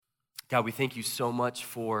God, we thank you so much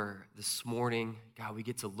for this morning. God, we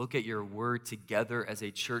get to look at your word together as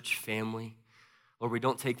a church family. Lord, we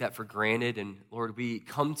don't take that for granted. And Lord, we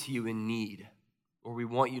come to you in need. Lord, we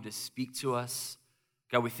want you to speak to us.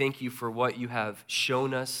 God, we thank you for what you have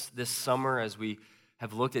shown us this summer as we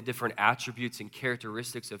have looked at different attributes and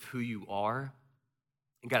characteristics of who you are.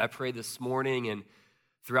 And God, I pray this morning and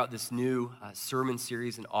throughout this new sermon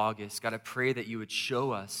series in August, God, I pray that you would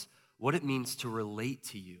show us what it means to relate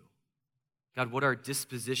to you. God, what our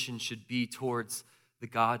disposition should be towards the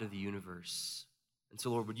God of the universe. And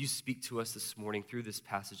so, Lord, would you speak to us this morning through this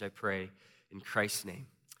passage, I pray, in Christ's name.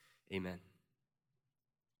 Amen.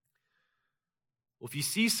 Well, if you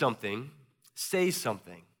see something, say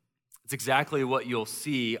something. It's exactly what you'll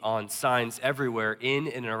see on signs everywhere in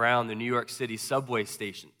and around the New York City subway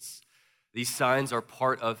stations. These signs are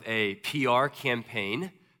part of a PR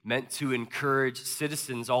campaign meant to encourage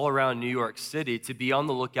citizens all around New York City to be on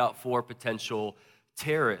the lookout for potential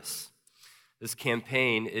terrorists. This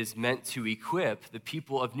campaign is meant to equip the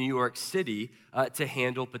people of New York City to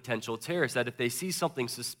handle potential terrorists, that if they see something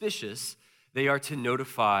suspicious, they are to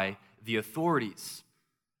notify the authorities.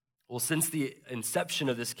 Well, since the inception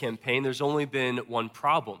of this campaign, there's only been one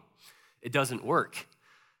problem. It doesn't work.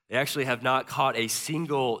 They actually have not caught a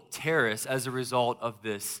single terrorist as a result of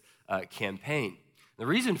this campaign. The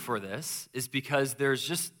reason for this is because there's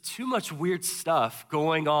just too much weird stuff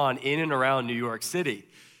going on in and around New York City.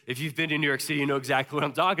 If you've been to New York City, you know exactly what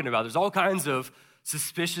I'm talking about. There's all kinds of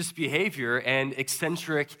suspicious behavior and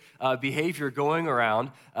eccentric behavior going around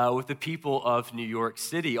with the people of New York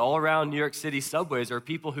City. All around New York City subways are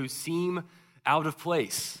people who seem out of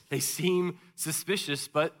place. They seem suspicious,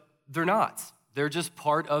 but they're not. They're just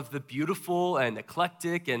part of the beautiful and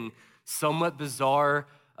eclectic and somewhat bizarre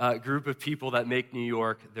group of people that make New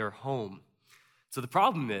York their home. So the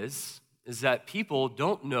problem is that people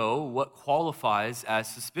don't know what qualifies as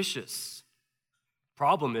suspicious.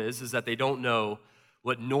 Problem is that they don't know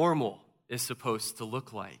what normal is supposed to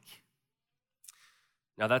look like.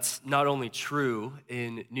 Now, that's not only true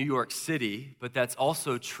in New York City, but that's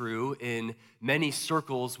also true in many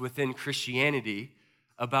circles within Christianity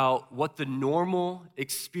about what the normal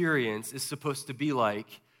experience is supposed to be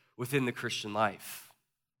like within the Christian life.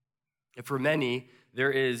 And for many,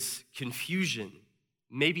 there is confusion,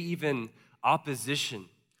 maybe even opposition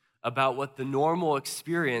about what the normal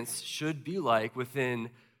experience should be like within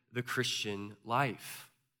the Christian life.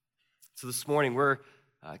 So this morning, we're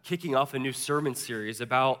kicking off a new sermon series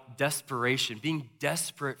about desperation, being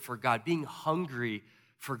desperate for God, being hungry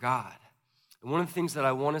for God. And one of the things that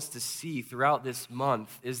I want us to see throughout this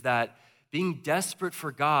month is that being desperate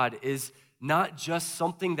for God is not just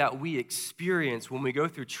something that we experience when we go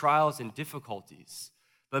through trials and difficulties,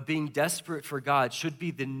 but being desperate for God should be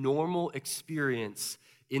the normal experience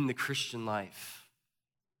in the Christian life.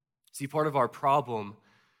 See, part of our problem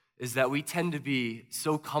is that we tend to be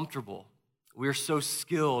so comfortable, we're so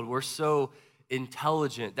skilled, we're so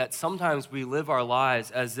intelligent that sometimes we live our lives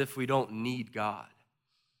as if we don't need God.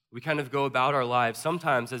 We kind of go about our lives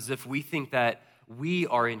sometimes as if we think that we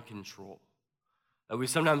are in control. That we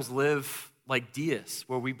sometimes live like deists,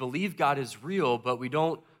 where we believe God is real, but we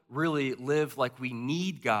don't really live like we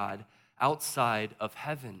need God outside of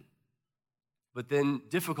heaven. But then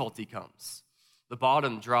difficulty comes. The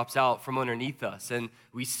bottom drops out from underneath us, and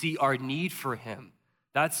we see our need for him.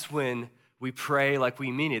 That's when we pray like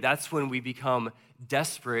we mean it. That's when we become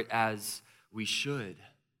desperate as we should.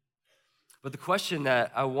 But the question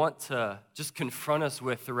that I want to just confront us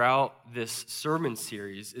with throughout this sermon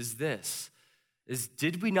series is this,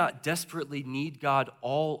 did we not desperately need God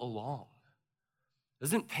all along?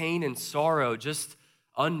 Doesn't pain and sorrow just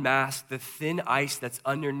unmask the thin ice that's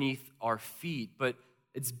underneath our feet, but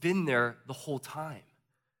it's been there the whole time?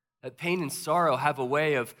 That pain and sorrow have a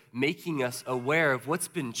way of making us aware of what's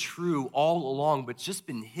been true all along, but just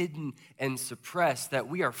been hidden and suppressed, that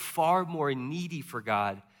we are far more needy for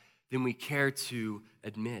God than we care to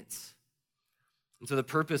admit. And so the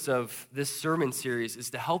purpose of this sermon series is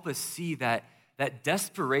to help us see that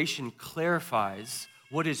desperation clarifies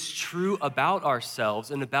what is true about ourselves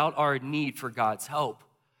and about our need for God's help.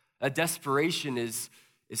 That desperation is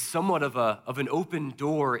somewhat of an open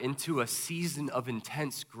door into a season of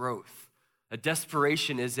intense growth. A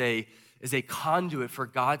desperation is a conduit for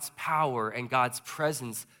God's power and God's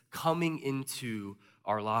presence coming into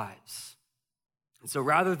our lives. And so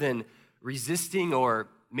rather than resisting or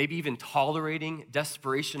maybe even tolerating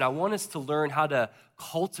desperation, I want us to learn how to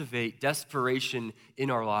cultivate desperation in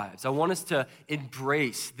our lives. I want us to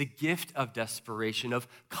embrace the gift of desperation, of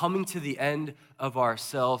coming to the end of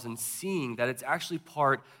ourselves and seeing that it's actually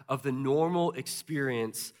part of the normal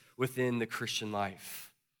experience within the Christian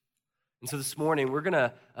life. And so this morning, we're going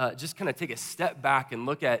to just kind of take a step back and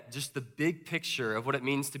look at just the big picture of what it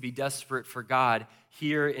means to be desperate for God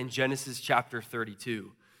here in Genesis chapter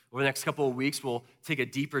 32. Over the next couple of weeks, we'll take a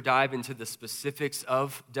deeper dive into the specifics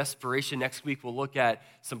of desperation. Next week, we'll look at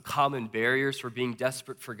some common barriers for being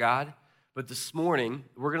desperate for God. But this morning,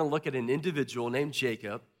 we're going to look at an individual named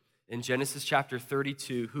Jacob in Genesis chapter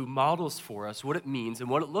 32 who models for us what it means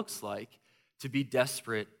and what it looks like to be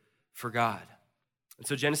desperate for God. And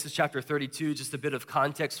so Genesis chapter 32, just a bit of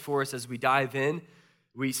context for us as we dive in.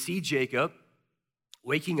 We see Jacob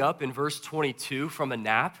waking up in verse 22 from a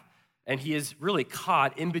nap, and he is really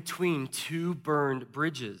caught in between two burned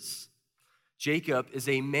bridges. Jacob is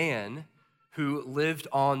a man who lived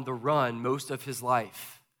on the run most of his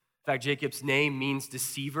life. In fact, Jacob's name means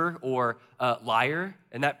deceiver or liar,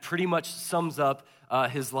 and that pretty much sums up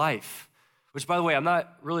his life. Which, by the way, I'm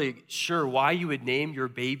not really sure why you would name your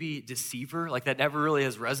baby Deceiver. Like, that never really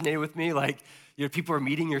has resonated with me. Like, people are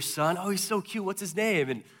meeting your son. Oh, he's so cute. What's his name?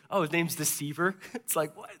 And, oh, his name's Deceiver. It's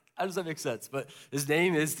like, what? How does that make sense? But his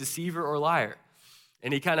name is Deceiver or Liar.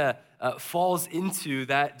 And he kind of falls into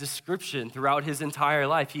that description throughout his entire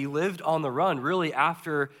life. He lived on the run, really,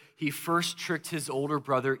 after he first tricked his older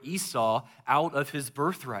brother Esau out of his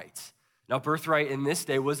birthright. Now, birthright in this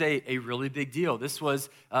day was a really big deal. This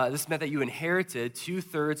meant that you inherited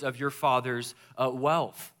 2/3 of your father's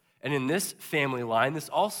wealth. And in this family line, this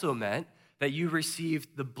also meant that you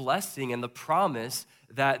received the blessing and the promise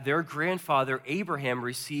that their grandfather Abraham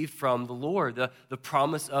received from the Lord, the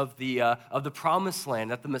promise of the promised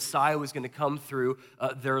land, that the Messiah was going to come through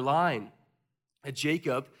their line.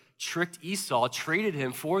 Jacob tricked Esau, traded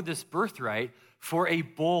him for this birthright for a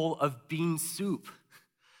bowl of bean soup.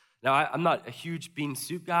 Now, I'm not a huge bean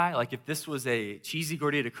soup guy. Like, if this was a cheesy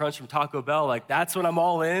gordita crunch from Taco Bell, like, that's when I'm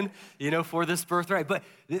all in, for this birthright. But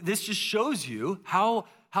this just shows you how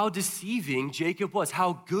deceiving Jacob was,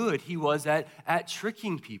 how good he was at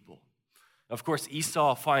tricking people. Of course,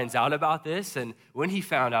 Esau finds out about this, and when he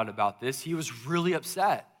found out about this, he was really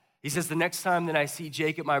upset. He says, the next time that I see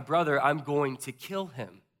Jacob, my brother, I'm going to kill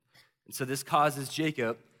him. And so this causes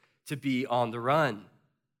Jacob to be on the run.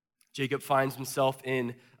 Jacob finds himself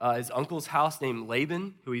in his uncle's house named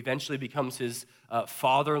Laban, who eventually becomes his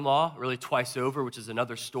father-in-law, really twice over, which is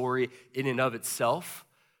another story in and of itself.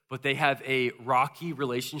 But they have a rocky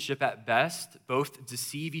relationship at best. Both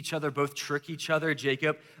deceive each other, both trick each other.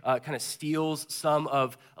 Jacob kind of steals some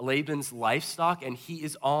of Laban's livestock, and he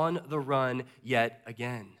is on the run yet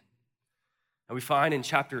again. And we find in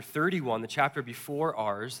chapter 31, the chapter before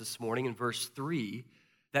ours this morning, in verse 3,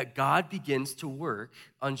 that God begins to work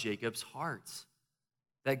on Jacob's heart.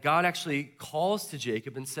 That God actually calls to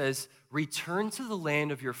Jacob and says, return to the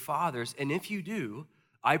land of your fathers, and if you do,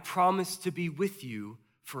 I promise to be with you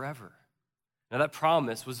forever. Now that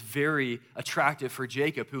promise was very attractive for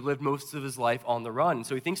Jacob, who lived most of his life on the run. And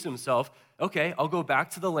so he thinks to himself, okay, I'll go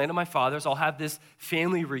back to the land of my fathers, I'll have this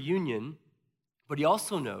family reunion, but he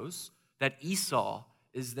also knows that Esau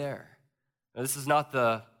is there. Now this is not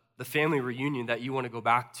the family reunion that you want to go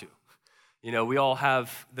back to. We all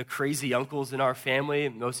have the crazy uncles in our family.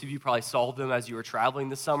 Most of you probably saw them as you were traveling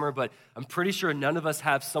this summer, but I'm pretty sure none of us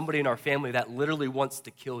have somebody in our family that literally wants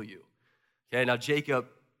to kill you. Okay, now Jacob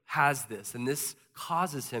has this, and this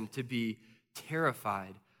causes him to be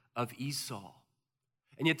terrified of Esau.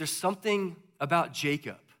 And yet there's something about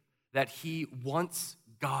Jacob that he wants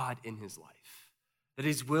God in his life, that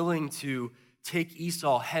he's willing to take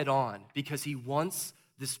Esau head on because he wants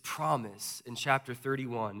this promise in chapter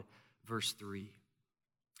 31, verse 3.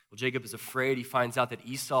 Well, Jacob is afraid. He finds out that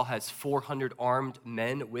Esau has 400 armed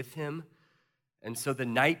men with him. And so the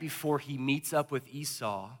night before he meets up with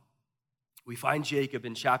Esau, we find Jacob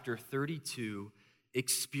in chapter 32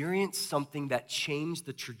 experience something that changed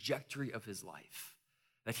the trajectory of his life,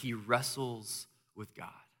 that he wrestles with God.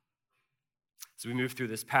 As we move through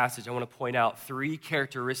this passage, I want to point out 3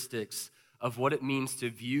 characteristics of what it means to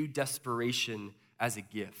view desperation as a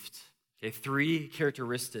gift. Okay, 3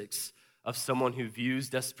 characteristics of someone who views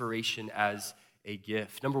desperation as a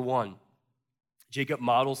gift. Number 1, Jacob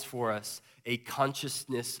models for us a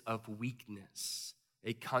consciousness of weakness.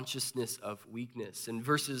 A consciousness of weakness. In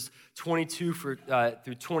verses 22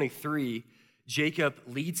 through 23, Jacob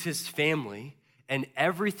leads his family and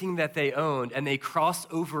everything that they owned, and they cross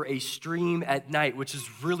over a stream at night, which is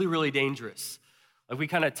really, really dangerous. Like, we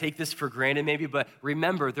kind of take this for granted maybe, but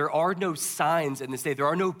remember, there are no signs in this day. There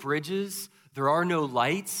are no bridges. There are no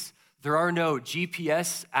lights. There are no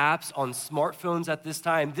GPS apps on smartphones at this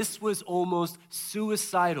time. This was almost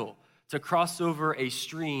suicidal to cross over a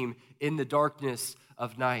stream in the darkness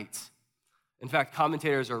of night. In fact,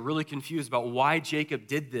 commentators are really confused about why Jacob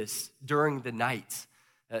did this during the night.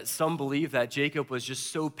 Some believe that Jacob was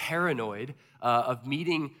just so paranoid of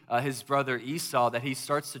meeting his brother Esau that he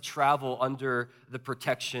starts to travel under the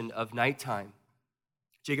protection of nighttime.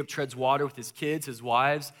 Jacob treads water with his kids, his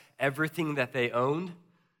wives, everything that they owned.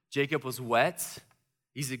 Jacob was wet,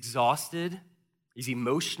 he's exhausted, he's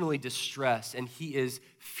emotionally distressed, and he is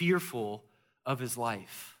fearful of his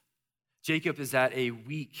life. Jacob is at a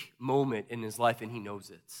weak moment in his life, and he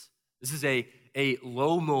knows it. This is a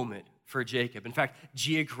low moment for Jacob. In fact,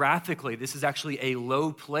 geographically, this is actually a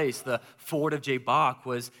low place. The ford of Jabbok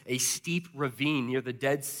was a steep ravine near the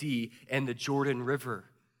Dead Sea and the Jordan River.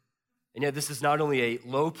 And yet this is not only a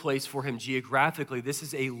low place for him geographically, this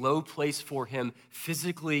is a low place for him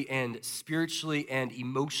physically and spiritually and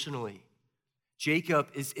emotionally. Jacob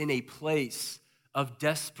is in a place of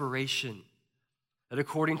desperation. That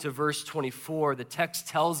according to verse 24, the text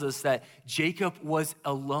tells us that Jacob was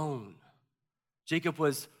alone. Jacob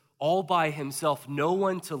was all by himself, no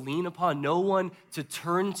one to lean upon, no one to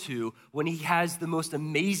turn to when he has the most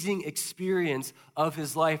amazing experience of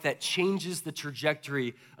his life that changes the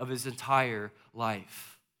trajectory of his entire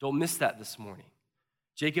life. Don't miss that this morning.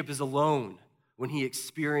 Jacob is alone when he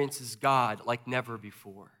experiences God like never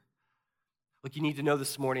before. Look, you need to know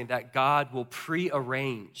this morning that God will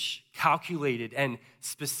prearrange calculated and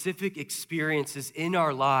specific experiences in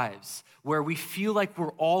our lives where we feel like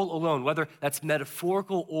we're all alone, whether that's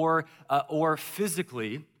metaphorical or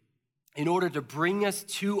physically, in order to bring us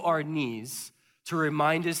to our knees to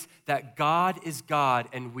remind us that God is God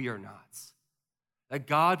and we are not. That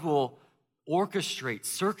God will orchestrate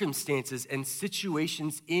circumstances and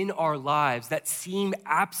situations in our lives that seem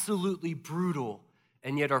absolutely brutal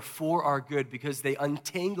and yet are for our good because they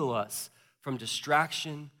untangle us from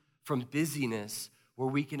distraction, from busyness, where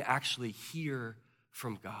we can actually hear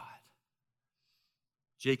from God.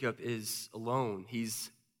 Jacob is alone. He's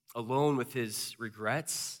alone with his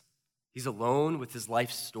regrets. He's alone with his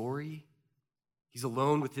life story. He's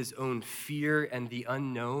alone with his own fear and the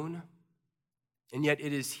unknown. And yet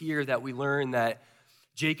it is here that we learn that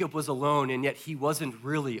Jacob was alone, and yet he wasn't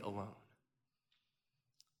really alone.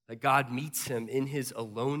 That God meets him in his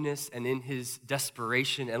aloneness and in his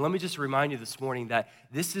desperation. And let me just remind you this morning that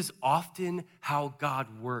this is often how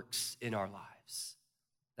God works in our lives.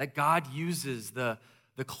 That God uses the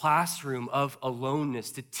classroom of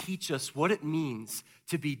aloneness to teach us what it means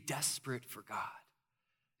to be desperate for God.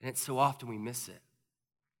 And it's so often we miss it.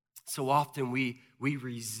 So often we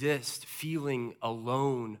resist feeling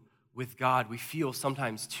alone with God. We feel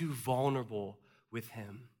sometimes too vulnerable with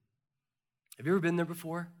him. Have you ever been there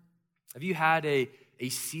before? Have you had a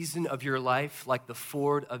season of your life like the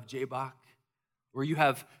ford of Jabbok, where you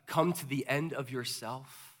have come to the end of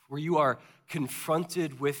yourself, where you are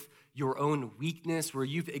confronted with your own weakness, where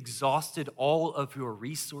you've exhausted all of your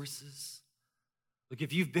resources? Look,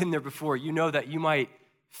 if you've been there before, you know that you might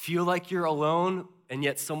feel like you're alone, and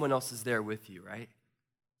yet someone else is there with you, right?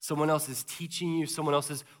 Someone else is teaching you. Someone else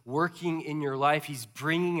is working in your life. He's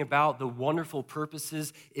bringing about the wonderful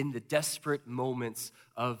purposes in the desperate moments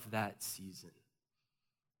of that season.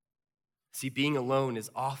 See, being alone is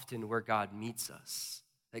often where God meets us.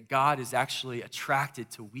 That God is actually attracted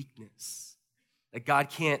to weakness. That God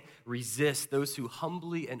can't resist those who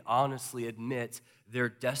humbly and honestly admit their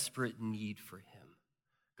desperate need for him.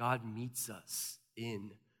 God meets us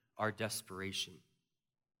in our desperation.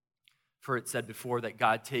 For it said before that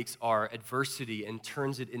God takes our adversity and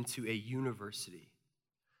turns it into a university.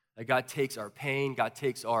 That God takes our pain, God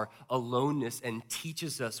takes our aloneness and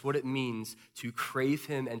teaches us what it means to crave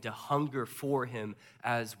him and to hunger for him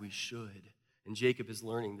as we should. And Jacob is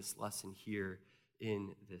learning this lesson here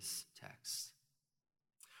in this text.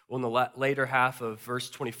 Well, in the later half of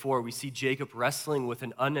verse 24, we see Jacob wrestling with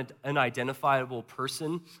an unidentifiable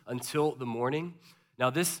person until the morning.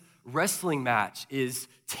 Now, this wrestling match is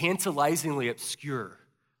tantalizingly obscure.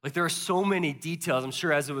 Like, there are so many details. I'm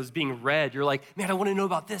sure as it was being read, you're like, man, I want to know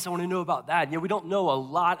about this. I want to know about that. And yet we don't know a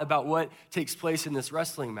lot about what takes place in this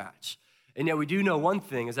wrestling match. And yet we do know one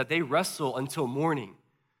thing, is that they wrestle until morning.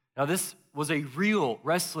 Now, this was a real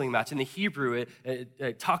wrestling match. In the Hebrew,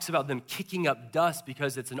 it talks about them kicking up dust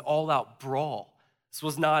because it's an all-out brawl. This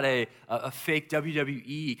was not a fake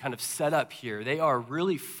WWE kind of setup here. They are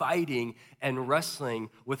really fighting and wrestling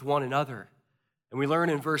with one another. And we learn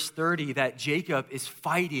in verse 30 that Jacob is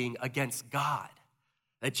fighting against God.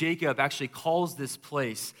 That Jacob actually calls this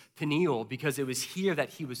place Peniel because it was here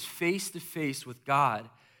that he was face to face with God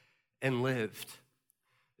and lived.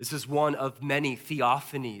 This is one of many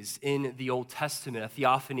theophanies in the Old Testament. A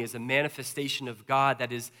theophany is a manifestation of God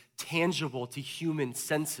that is tangible to human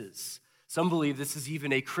senses. Some believe this is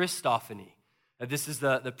even a Christophany, that this is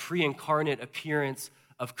the pre-incarnate appearance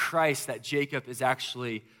of Christ that Jacob is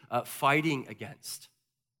actually fighting against.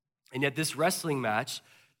 And yet this wrestling match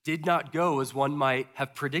did not go as one might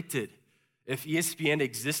have predicted. If ESPN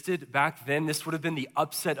existed back then, this would have been the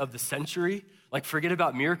upset of the century. Like, forget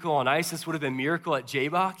about Miracle on Ice, this would have been Miracle at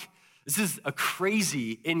Jabbok. This is a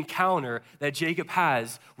crazy encounter that Jacob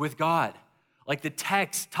has with God. Like, the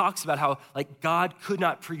text talks about how, like, God could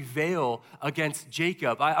not prevail against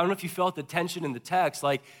Jacob. I don't know if you felt the tension in the text.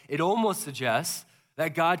 Like, it almost suggests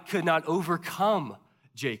that God could not overcome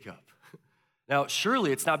Jacob. Now,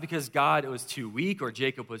 surely it's not because God was too weak or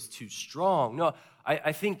Jacob was too strong. No,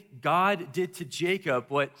 I think God did to Jacob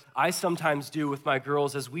what I sometimes do with my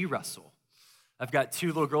girls as we wrestle. I've got two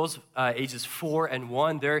little girls, ages 4 and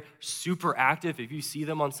 1. They're super active. If you see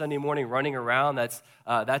them on Sunday morning running around,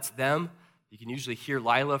 that's them. You can usually hear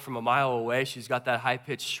Lila from a mile away. She's got that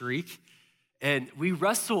high-pitched shriek. And we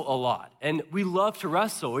wrestle a lot, and we love to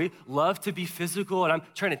wrestle. We love to be physical, and I'm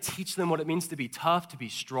trying to teach them what it means to be tough, to be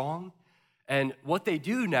strong. And what they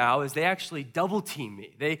do now is they actually double team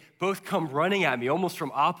me. They both come running at me almost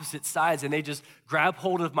from opposite sides, and they just grab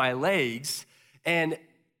hold of my legs. And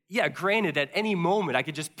yeah, granted, at any moment, I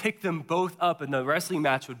could just pick them both up and the wrestling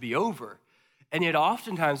match would be over. And yet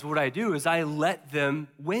oftentimes what I do is I let them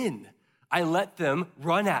win. I let them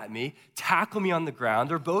run at me, tackle me on the ground.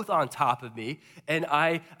 They're both on top of me, and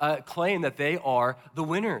I claim that they are the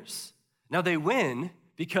winners. Now, they win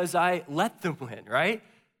because I let them win, right?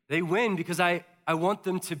 They win because I want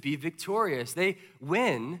them to be victorious. They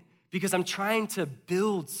win because I'm trying to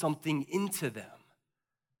build something into them.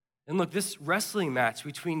 And look, this wrestling match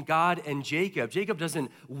between God and Jacob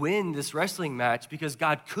doesn't win this wrestling match because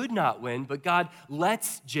God could not win, but God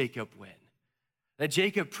lets Jacob win. That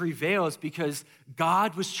Jacob prevails because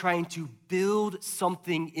God was trying to build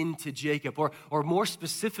something into Jacob, or more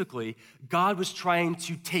specifically, God was trying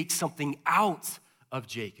to take something out of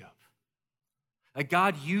Jacob. That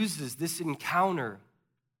God uses this encounter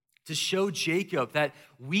to show Jacob that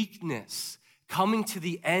weakness, coming to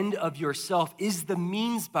the end of yourself, is the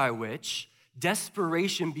means by which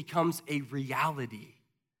desperation becomes a reality.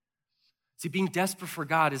 See, being desperate for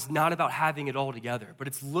God is not about having it all together, but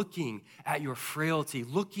it's looking at your frailty,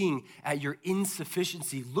 looking at your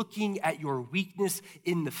insufficiency, looking at your weakness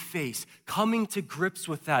in the face, coming to grips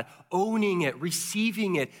with that, owning it,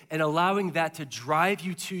 receiving it, and allowing that to drive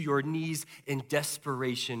you to your knees in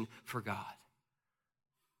desperation for God.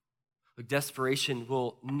 Look, desperation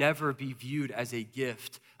will never be viewed as a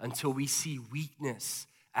gift until we see weakness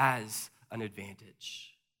as an advantage.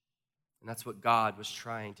 And that's what God was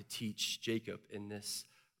trying to teach Jacob in this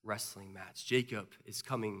wrestling match. Jacob is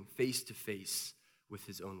coming face to face with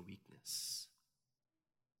his own weakness.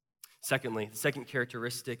 Secondly, the second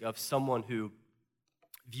characteristic of someone who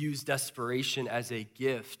views desperation as a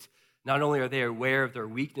gift, not only are they aware of their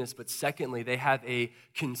weakness, but secondly, they have a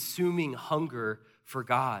consuming hunger for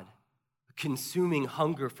God. A consuming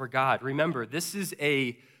hunger for God. Remember, this is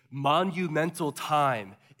a monumental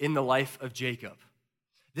time in the life of Jacob.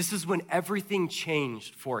 This is when everything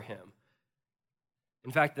changed for him.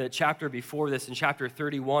 In fact, the chapter before this, in chapter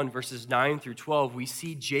 31, verses 9 through 12, we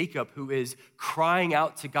see Jacob who is crying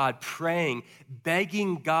out to God, praying,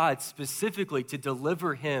 begging God specifically to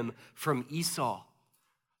deliver him from Esau.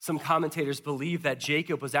 Some commentators believe that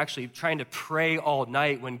Jacob was actually trying to pray all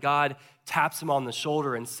night when God taps him on the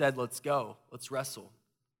shoulder and said, "Let's go, let's wrestle."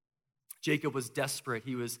 Jacob was desperate.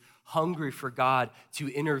 He was hungry for God to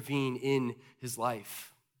intervene in his life.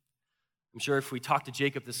 I'm sure if we talked to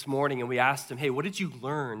Jacob this morning and we asked him, hey, what did you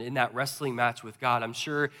learn in that wrestling match with God? I'm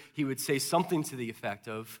sure he would say something to the effect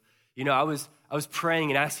of, I was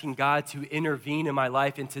praying and asking God to intervene in my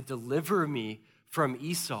life and to deliver me from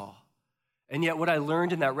Esau. And yet what I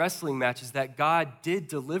learned in that wrestling match is that God did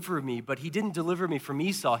deliver me, but he didn't deliver me from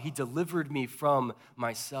Esau. He delivered me from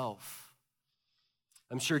myself.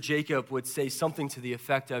 I'm sure Jacob would say something to the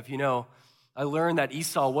effect of, I learned that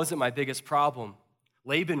Esau wasn't my biggest problem.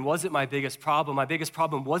 Laban wasn't my biggest problem. My biggest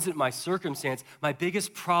problem wasn't my circumstance. My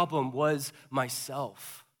biggest problem was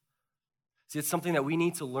myself. See, it's something that we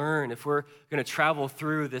need to learn if we're going to travel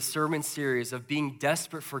through this sermon series of being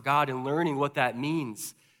desperate for God and learning what that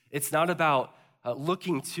means. It's not about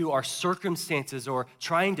looking to our circumstances or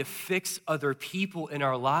trying to fix other people in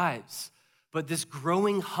our lives. But this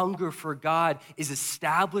growing hunger for God is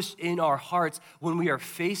established in our hearts when we are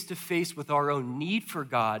face to face with our own need for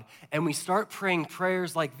God and we start praying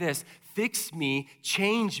prayers like this: fix me,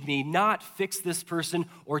 change me, not fix this person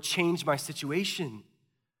or change my situation.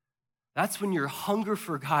 That's when your hunger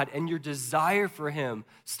for God and your desire for him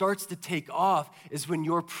starts to take off, is when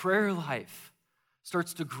your prayer life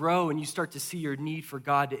starts to grow and you start to see your need for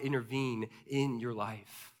God to intervene in your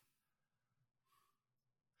life.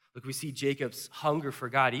 Look, we see Jacob's hunger for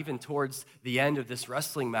God even towards the end of this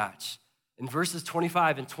wrestling match. In verses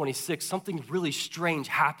 25 and 26, something really strange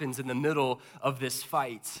happens in the middle of this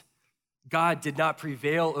fight. God did not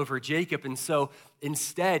prevail over Jacob, and so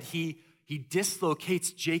instead he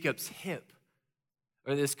dislocates Jacob's hip.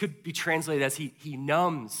 Or this could be translated as he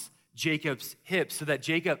numbs Jacob's hip so that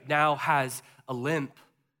Jacob now has a limp.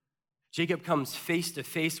 Jacob comes face to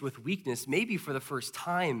face with weakness, maybe for the first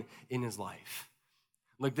time in his life.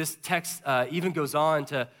 Like this text even goes on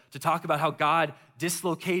to talk about how God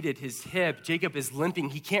dislocated his hip. Jacob is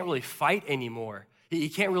limping. He can't really fight anymore. He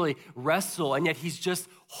can't really wrestle, and yet he's just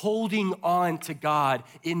holding on to God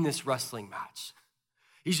in this wrestling match.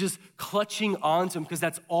 He's just clutching onto him because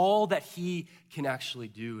that's all that he can actually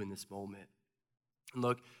do in this moment. And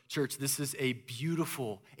look, church, this is a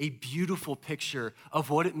beautiful picture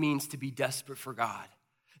of what it means to be desperate for God.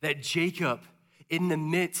 That Jacob, in the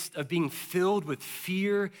midst of being filled with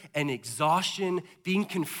fear and exhaustion, being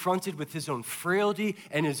confronted with his own frailty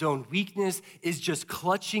and his own weakness, is just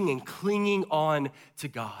clutching and clinging on to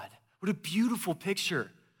God. What a beautiful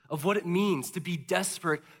picture of what it means to be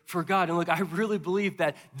desperate for God. And look, I really believe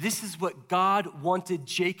that this is what God wanted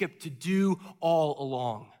Jacob to do all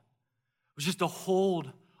along. It was just to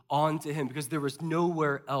hold on to him because there was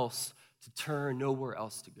nowhere else to turn, nowhere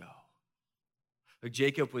else to go. Like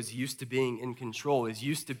Jacob was used to being in control. He was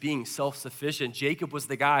used to being self-sufficient. Jacob was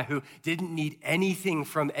the guy who didn't need anything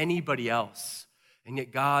from anybody else. And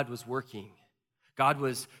yet God was working. God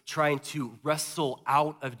was trying to wrestle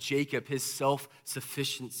out of Jacob his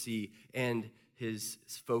self-sufficiency and his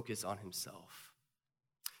focus on himself.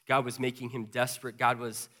 God was making him desperate. God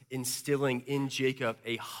was instilling in Jacob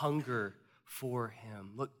a hunger for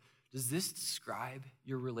him. Look, does this describe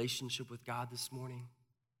your relationship with God this morning?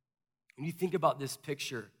 When you think about this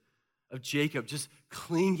picture of Jacob just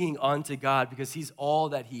clinging onto God because he's all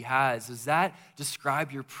that he has, does that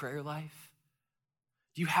describe your prayer life?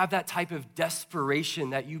 Do you have that type of desperation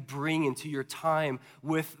that you bring into your time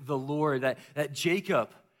with the Lord? That Jacob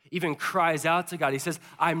even cries out to God. He says,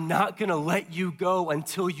 I'm not going to let you go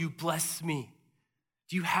until you bless me.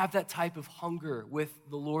 Do you have that type of hunger with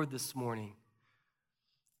the Lord this morning?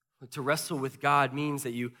 To wrestle with God means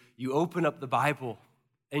that you open up the Bible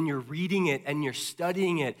and you're reading it and you're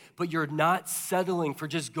studying it, but you're not settling for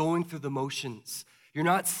just going through the motions. You're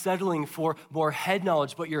not settling for more head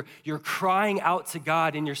knowledge, but you're crying out to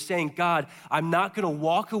God and you're saying, God, I'm not going to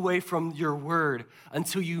walk away from your word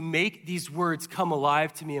until you make these words come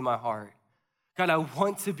alive to me in my heart. God, I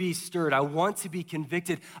want to be stirred. I want to be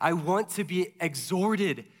convicted. I want to be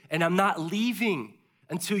exhorted, and I'm not leaving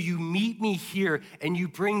until you meet me here and you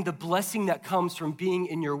bring the blessing that comes from being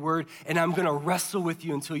in your word, and I'm going to wrestle with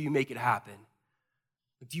you until you make it happen.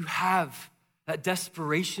 Do you have that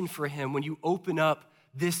desperation for him when you open up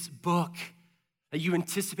this book, that you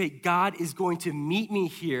anticipate God is going to meet me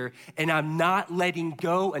here and I'm not letting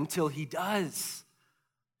go until he does?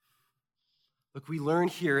 Look, we learn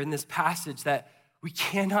here in this passage that we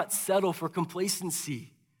cannot settle for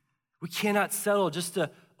complacency. We cannot settle just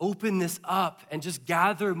to open this up and just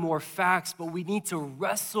gather more facts, but we need to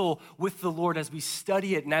wrestle with the Lord as we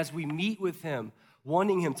study it and as we meet with him,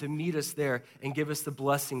 wanting him to meet us there and give us the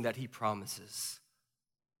blessing that he promises.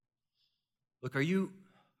 Look, are you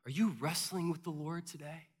wrestling with the Lord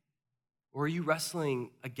today? Or are you wrestling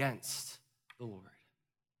against the Lord?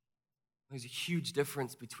 There's a huge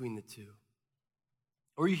difference between the two.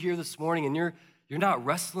 Or you're here this morning and you're not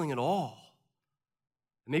wrestling at all.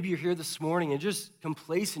 Maybe you're here this morning and just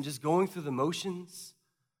complacent, just going through the motions.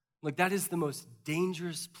 Look, that is the most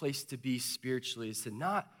dangerous place to be spiritually, is to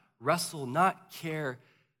not wrestle, not care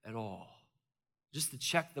at all. Just to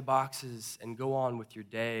check the boxes and go on with your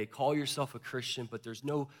day. Call yourself a Christian, but there's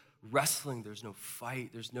no wrestling, there's no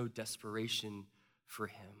fight, there's no desperation for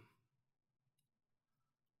him.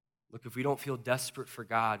 Look, if we don't feel desperate for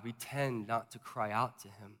God, we tend not to cry out to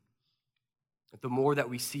him. But the more that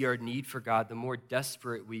we see our need for God, the more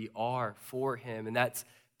desperate we are for him, and that's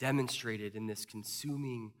demonstrated in this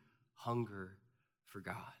consuming hunger for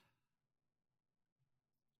God.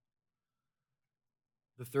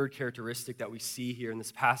 The third characteristic that we see here in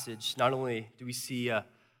this passage, not only do we see an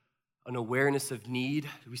awareness of need,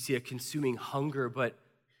 do we see a consuming hunger, but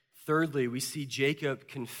thirdly, we see Jacob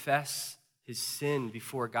confess his sin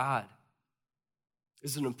before God.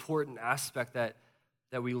 This is an important aspect that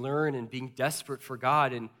we learn in being desperate for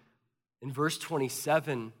God. And in verse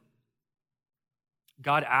 27,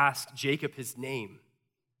 God asked Jacob his name.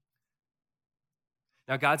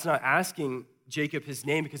 Now, God's not asking Jacob his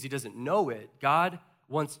name because he doesn't know it. God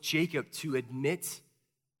wants Jacob to admit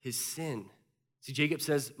his sin. See, Jacob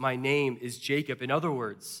says, my name is Jacob. In other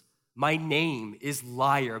words, my name is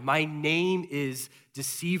liar. My name is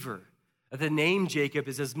deceiver. The name Jacob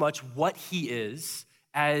is as much what he is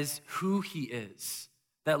as who he is.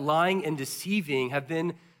 That lying and deceiving have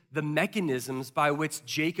been the mechanisms by which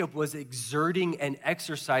Jacob was exerting and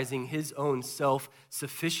exercising his own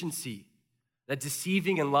self-sufficiency. That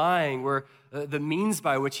deceiving and lying were the means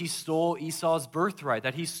by which he stole Esau's birthright,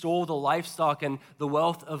 that he stole the livestock and the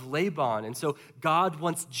wealth of Laban. And so God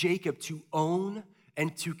wants Jacob to own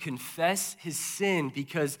and to confess his sin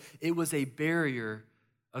because it was a barrier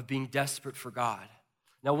of being desperate for God.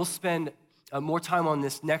 Now, we'll spend more time on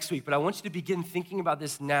this next week, but I want you to begin thinking about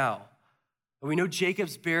this now. And we know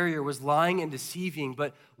Jacob's barrier was lying and deceiving,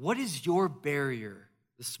 but what is your barrier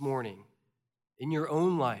this morning in your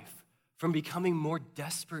own life from becoming more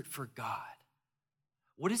desperate for God?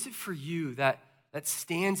 What is it for you that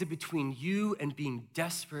stands in between you and being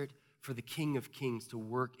desperate for the King of Kings to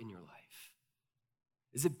work in your life?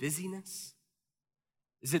 Is it busyness?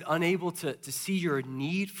 Is it unable to see your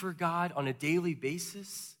need for God on a daily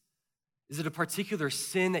basis? Is it a particular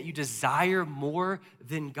sin that you desire more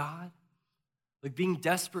than God? Like being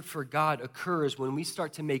desperate for God occurs when we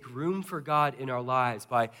start to make room for God in our lives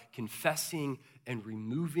by confessing and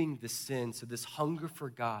removing the sin so this hunger for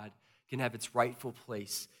God can have its rightful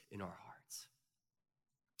place in our hearts.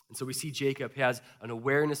 And so we see Jacob has an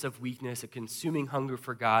awareness of weakness, a consuming hunger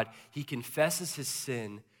for God. He confesses his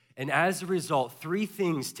sin, and as a result, three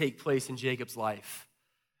things take place in Jacob's life.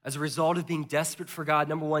 As a result of being desperate for God,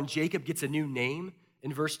 number one, Jacob gets a new name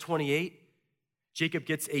in verse 28. Jacob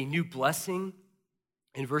gets a new blessing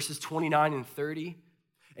in verses 29 and 30.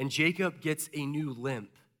 And Jacob gets a new limp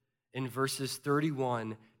in verses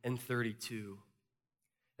 31 and 32.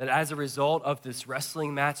 That as a result of this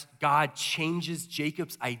wrestling match, God changes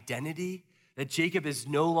Jacob's identity, that Jacob is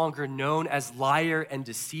no longer known as liar and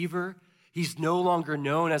deceiver. He's no longer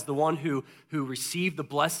known as the one who received the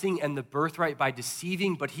blessing and the birthright by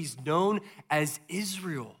deceiving, but he's known as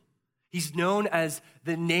Israel. He's known as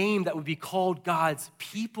the name that would be called God's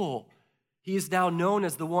people. He is now known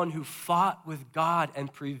as the one who fought with God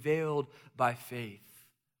and prevailed by faith.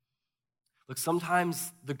 Look,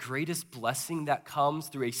 sometimes the greatest blessing that comes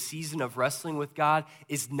through a season of wrestling with God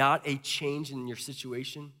is not a change in your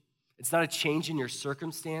situation. It's not a change in your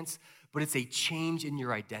circumstance, but it's a change in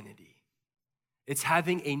your identity. It's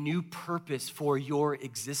having a new purpose for your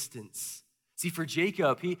existence. See, for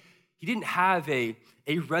Jacob, he didn't have a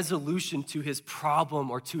resolution to his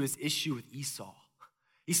problem or to his issue with Esau.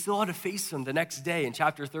 He still had to face him the next day in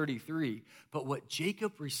chapter 33. But what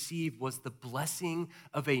Jacob received was the blessing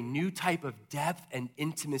of a new type of depth and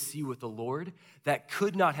intimacy with the Lord that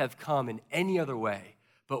could not have come in any other way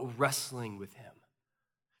but wrestling with him.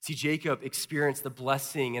 See, Jacob experienced the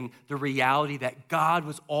blessing and the reality that God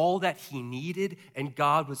was all that he needed and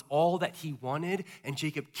God was all that he wanted, and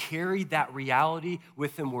Jacob carried that reality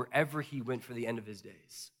with him wherever he went for the end of his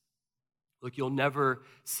days. Look, you'll never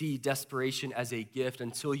see desperation as a gift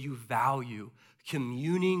until you value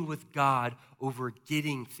communing with God over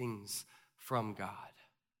getting things from God.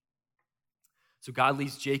 So God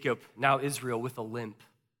leaves Jacob, now Israel, with a limp.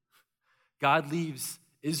 God leaves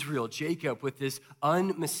Israel, Jacob, with this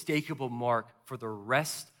unmistakable mark for the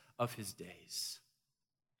rest of his days.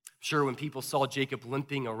 I'm sure when people saw Jacob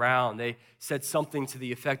limping around, they said something to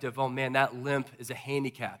the effect of, oh man, that limp is a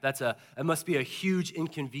handicap. It must be a huge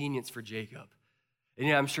inconvenience for Jacob. And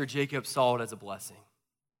yeah, I'm sure Jacob saw it as a blessing.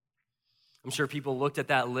 I'm sure people looked at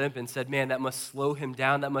that limp and said, man, that must slow him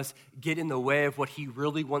down. That must get in the way of what he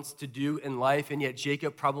really wants to do in life. And yet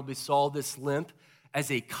Jacob probably saw this limp as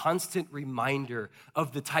a constant reminder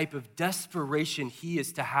of the type of desperation he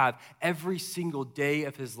is to have every single day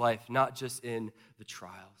of his life, not just in the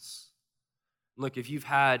trials. Look, if you've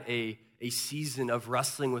had a season of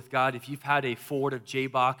wrestling with God, if you've had a Ford of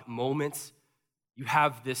Jabbok moment, you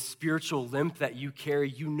have this spiritual limp that you carry,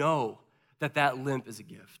 you know that limp is a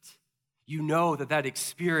gift. You know that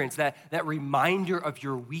experience, that reminder of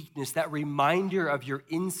your weakness, that reminder of your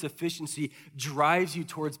insufficiency drives you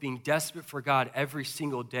towards being desperate for God every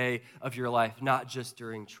single day of your life, not just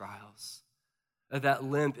during trials. That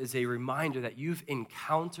limp is a reminder that you've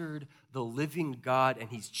encountered the living God and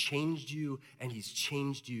he's changed you and he's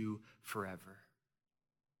changed you forever.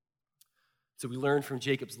 So we learn from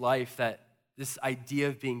Jacob's life that this idea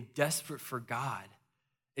of being desperate for God,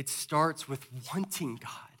 it starts with wanting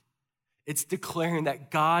God. It's declaring that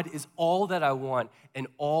God is all that I want and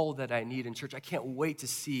all that I need. In church, I can't wait to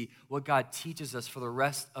see what God teaches us for the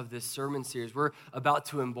rest of this sermon series. We're about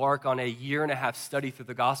to embark on a 1.5-year study through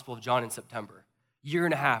the Gospel of John in September. 1.5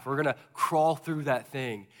 years. We're going to crawl through that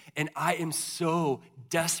thing. And I am so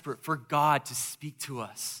desperate for God to speak to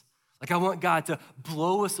us. Like I want God to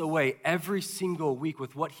blow us away every single week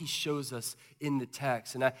with what he shows us in the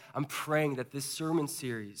text. And I'm praying that this sermon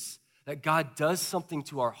series, that God does something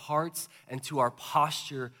to our hearts and to our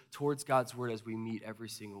posture towards God's word as we meet every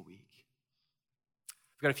single week.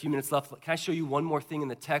 We've got a few minutes left. Can I show you one more thing in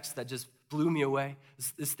the text that just blew me away?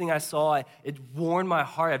 This thing I saw, it warmed my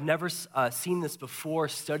heart. I've never seen this before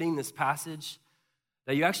studying this passage,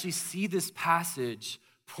 that you actually see this passage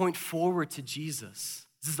point forward to Jesus.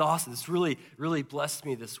 This is awesome. This really, really blessed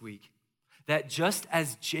me this week. That just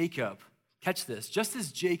as Jacob, catch this, just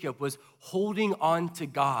as Jacob was holding on to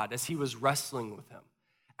God as he was wrestling with him,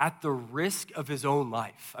 at the risk of his own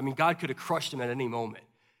life. I mean, God could have crushed him at any moment.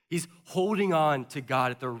 He's holding on to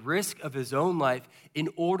God at the risk of his own life in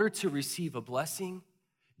order to receive a blessing.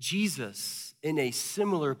 Jesus, in a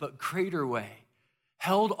similar but greater way,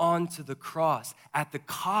 held on to the cross at the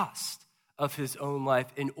cost of his own life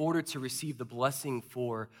in order to receive the blessing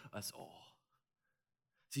for us all.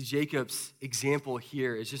 See, Jacob's example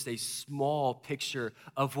here is just a small picture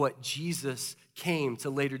of what Jesus came to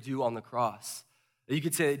later do on the cross. You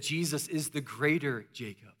could say that Jesus is the greater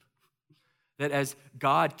Jacob. That as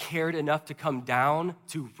God cared enough to come down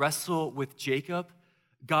to wrestle with Jacob,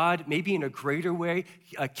 God, maybe in a greater way,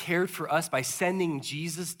 cared for us by sending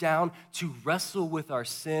Jesus down to wrestle with our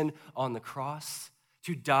sin on the cross,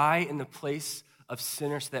 to die in the place of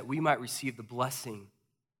sinners so that we might receive the blessing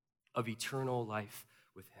of eternal life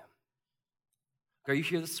with him. Are you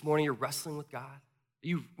here this morning? You're wrestling with God? Are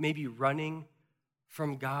you maybe running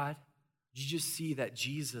from God? Did you just see that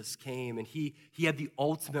Jesus came and he had the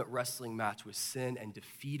ultimate wrestling match with sin and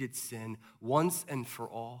defeated sin once and for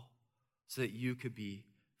all so that you could be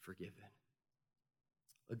forgiven?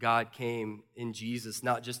 God came in Jesus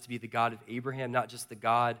not just to be the God of Abraham, not just the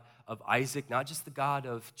God of Isaac, not just the God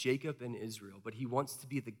of Jacob and Israel, but he wants to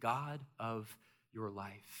be the God of your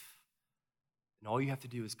life. And all you have to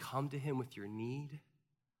do is come to him with your need,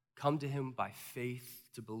 come to him by faith,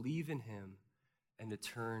 to believe in him, and to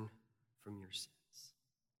turn from your sins.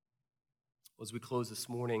 Well, as we close this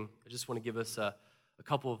morning, I just want to give us a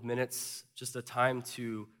couple of minutes, just a time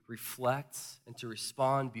to reflect and to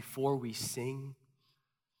respond before we sing.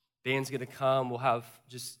 Band's going to come. We'll have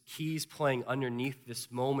just keys playing underneath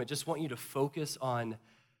this moment. Just want you to focus on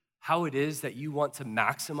how it is that you want to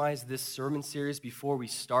maximize this sermon series before we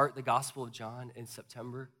start the Gospel of John in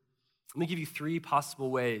September. Let me give you 3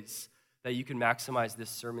 possible ways that you can maximize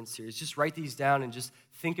this sermon series. Just write these down and just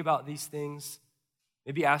think about these things.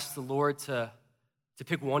 Maybe ask the Lord to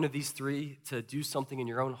pick one of these 3 to do something in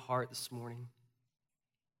your own heart this morning.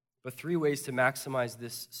 But 3 ways to maximize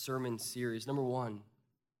this sermon series. Number 1,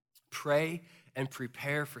 pray and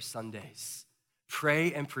prepare for Sundays.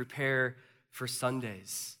 Pray and prepare for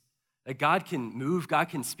Sundays. That God can move, God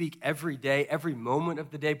can speak every day, every moment of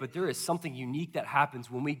the day, but there is something unique that happens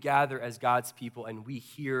when we gather as God's people and we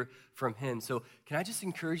hear from him. So can I just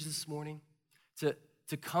encourage this morning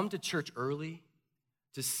to come to church early,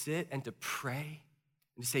 to sit and to pray,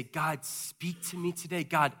 and to say, God, speak to me today.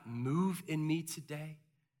 God, move in me today.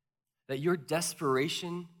 That your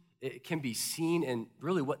desperation, it can be seen in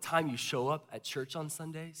really what time you show up at church on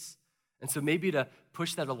Sundays. And so maybe to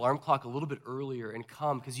push that alarm clock a little bit earlier and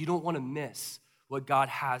come because you don't want to miss what God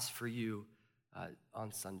has for you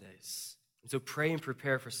on Sundays. And so pray and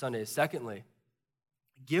prepare for Sundays. Secondly,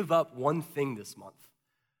 give up one thing this month.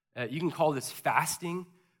 You can call this fasting,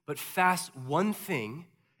 but fast one thing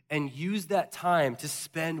and use that time to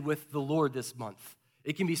spend with the Lord this month.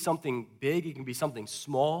 It can be something big. It can be something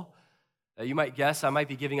small. You might guess I might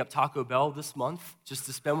be giving up Taco Bell this month just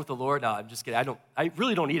to spend with the Lord. No, I'm just kidding. I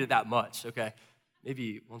really don't eat it that much, okay?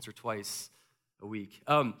 Maybe once or twice a week.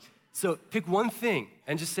 So pick one thing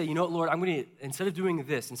and just say, you know what, Lord, I'm going to, instead of doing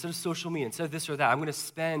this, instead of social media, instead of this or that, I'm going to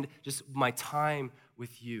spend just my time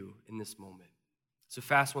with you in this moment. So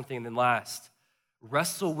fast one thing, and then last,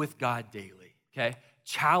 wrestle with God daily, okay?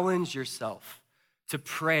 Challenge yourself to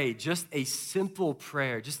pray just a simple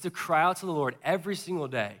prayer, just to cry out to the Lord every single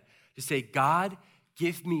day. To say, God,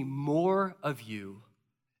 give me more of you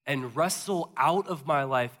and wrestle out of my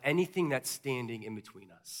life anything that's standing in between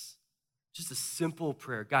us. Just a simple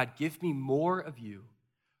prayer. God, give me more of you.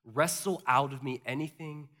 Wrestle out of me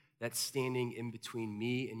anything that's standing in between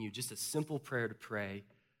me and you. Just a simple prayer to pray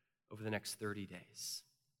over the next 30 days.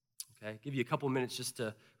 Okay? Give you a couple minutes just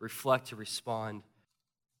to reflect, to respond.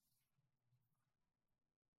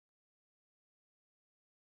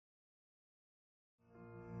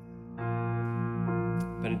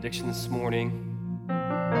 benediction this morning.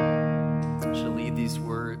 I should leave this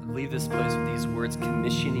place with these words,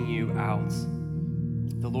 commissioning you out.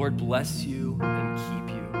 The Lord bless you and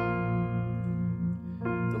keep you.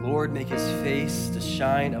 The Lord make his face to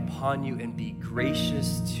shine upon you and be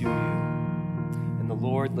gracious to you. And the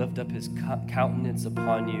Lord lift up his countenance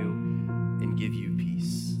upon you and give you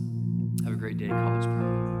peace. Have a great day, College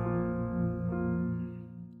Park.